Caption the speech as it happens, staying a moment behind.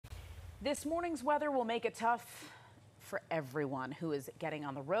This morning's weather will make it tough for everyone who is getting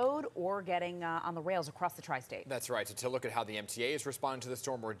on the road or getting on the rails across the tri-state. That's right. So to look at how the MTA is responding to the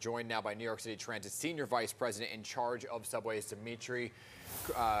storm, we're joined now by New York City Transit Senior Vice President in charge of subways, Dimitri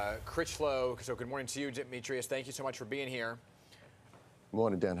Critchlow. So good morning to you, Demetrius. Thank you so much for being here. Good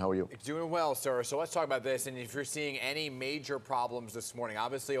morning, Dan. How are you? Doing well, sir. So let's talk about this. And if you're seeing any major problems this morning,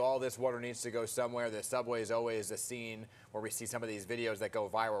 obviously all this water needs to go somewhere. The subway is always a scene where we see some of these videos that go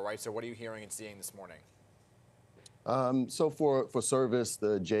viral, right? So what are you hearing and seeing this morning? So for service,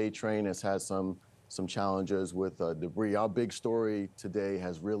 the J train has had some challenges with debris. Our big story today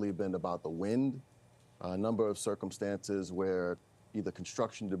has really been about the wind. A number of circumstances where either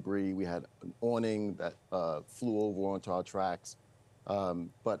construction debris, we had an awning that flew over onto our tracks.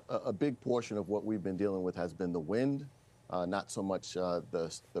 But a big portion of what we've been dealing with has been the wind, not so much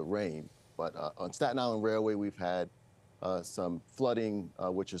the rain. But on Staten Island Railway, we've had some flooding,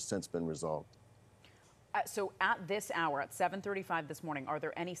 which has since been resolved. So at this hour, at 7:35 this morning, are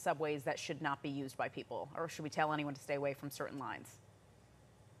there any subways that should not be used by people? Or should we tell anyone to stay away from certain lines?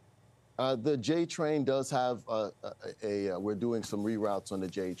 The J train does have we're doing some reroutes on the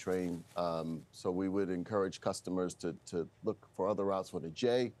J train. So we would encourage customers to look for other routes for the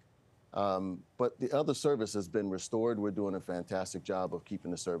J. But the other service has been restored. We're doing a fantastic job of keeping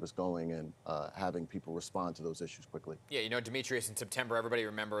the service going and having people respond to those issues quickly. Yeah, you know, Demetrius, in September, everybody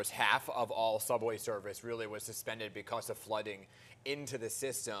remembers half of all subway service really was suspended because of flooding into the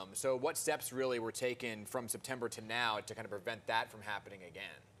system. So what steps really were taken from September to now to kind of prevent that from happening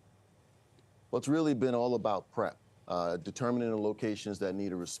again? Well, it's really been all about prep, determining the locations that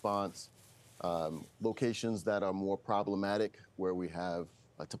need a response, locations that are more problematic, where we have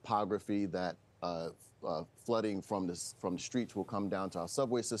a topography that flooding from the streets will come down to our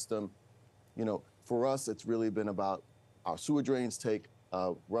subway system. You know, for us, it's really been about our sewer drains take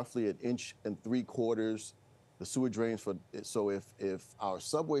roughly 1.75 inches. The sewer drains so if our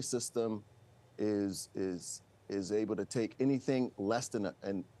subway system is able to take anything less than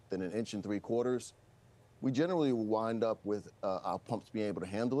 1.75 inches, we generally will wind up with our pumps being able to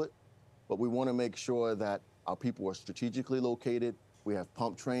handle it. But we want to make sure that our people are strategically located. We have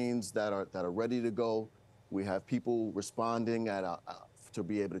pump trains that are ready to go. We have people responding to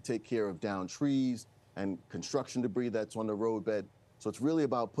be able to take care of downed trees and construction debris that's on the roadbed. So it's really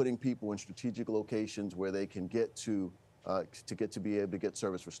about putting people in strategic locations where they can get to be able to get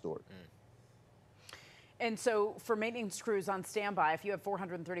service restored. And so for maintenance crews on standby, if you have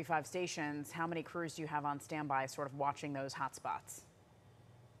 435 stations, how many crews do you have on standby sort of watching those hot spots?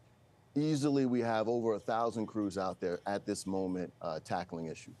 Easily, we have over 1,000 crews out there at this moment tackling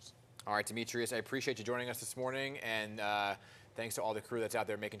issues. All right, Demetrius, I appreciate you joining us this morning, and thanks to all the crew that's out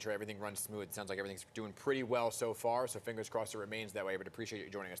there making sure everything runs smooth. It sounds like everything's doing pretty well so far, so fingers crossed it remains that way, but appreciate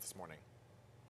you joining us this morning.